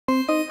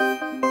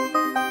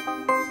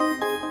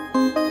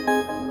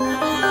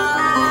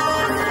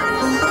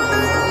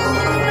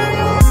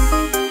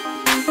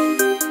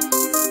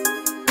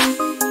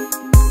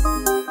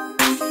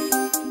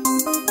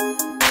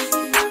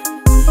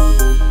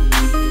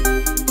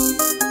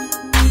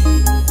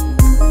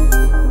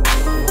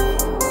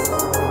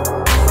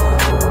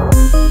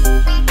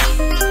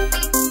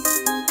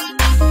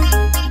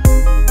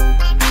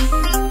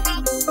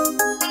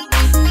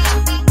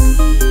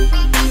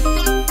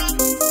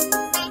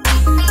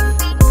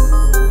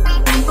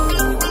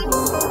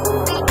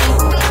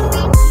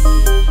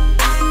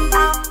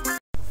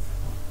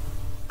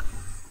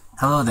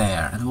Hello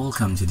there and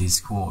welcome to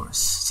this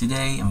course.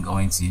 Today I'm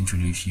going to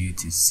introduce you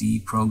to C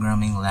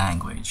programming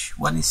language.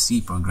 What is C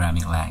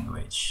programming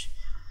language?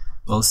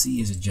 Well, C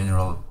is a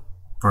general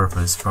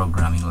purpose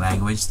programming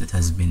language that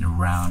has been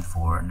around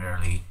for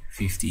nearly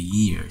 50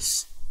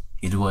 years.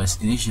 It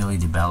was initially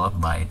developed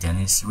by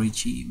Dennis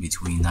Ritchie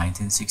between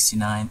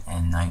 1969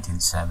 and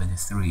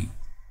 1973.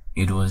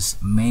 It was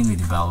mainly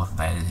developed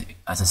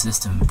as a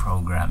system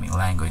programming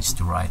language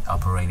to write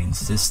operating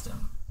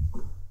system.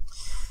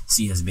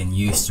 C has been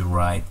used to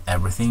write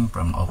everything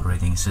from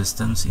operating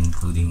systems,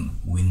 including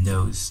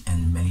Windows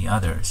and many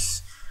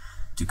others,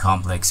 to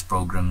complex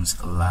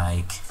programs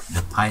like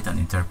the Python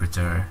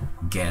interpreter,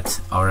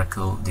 Get,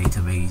 Oracle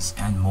database,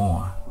 and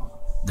more.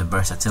 The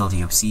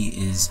versatility of C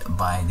is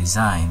by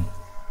design.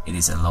 It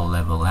is a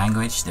low-level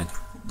language that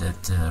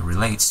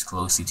relates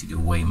closely to the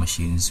way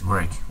machines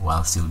work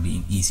while still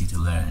being easy to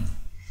learn.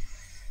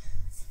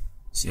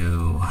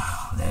 So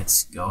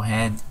let's go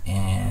ahead,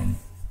 and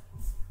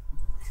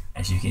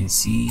as you can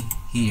see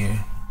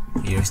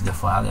here's the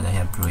file that I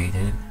have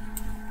created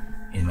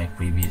in my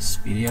previous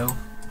video.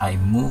 I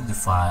moved the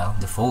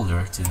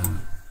folder to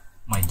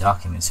my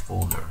documents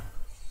folder.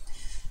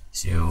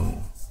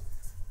 So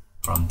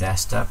from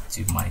desktop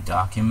to my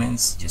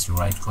documents, just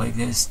right click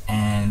this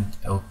and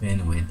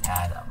open with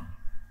Atom.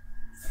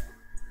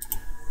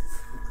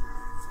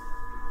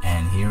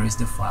 And here is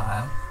the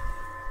file.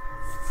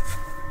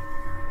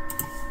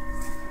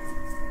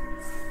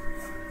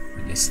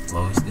 We just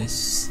close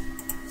this.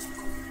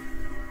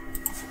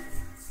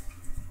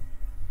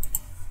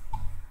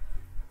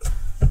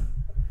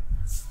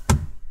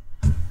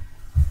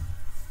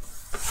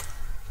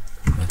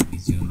 Let me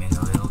zoom in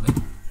a little bit.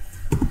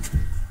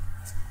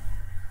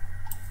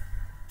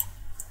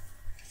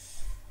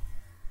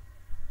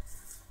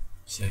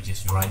 So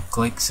just right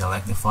click,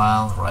 select the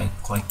file, right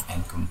click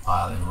and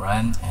compile and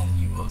run, and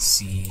you will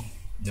see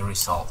the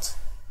result.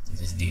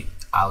 This is the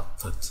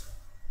output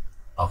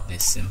of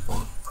this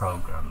simple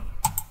program.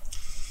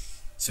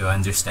 So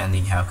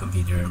understanding how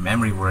computer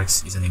memory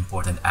works is an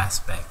important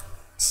aspect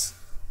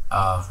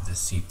of the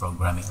C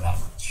programming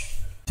language.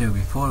 So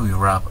before we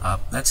wrap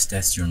up, let's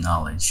test your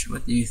knowledge.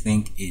 What do you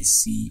think is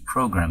C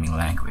programming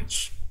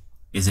language?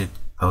 Is it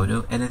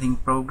photo editing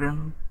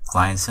program,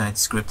 client-side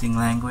scripting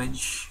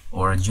language,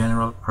 or a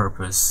general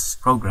purpose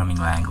programming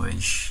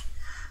language?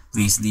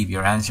 Please leave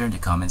your answer in the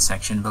comment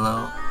section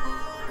below.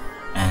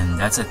 And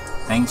that's it.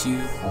 Thank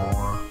you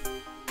for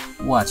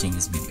watching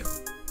this video.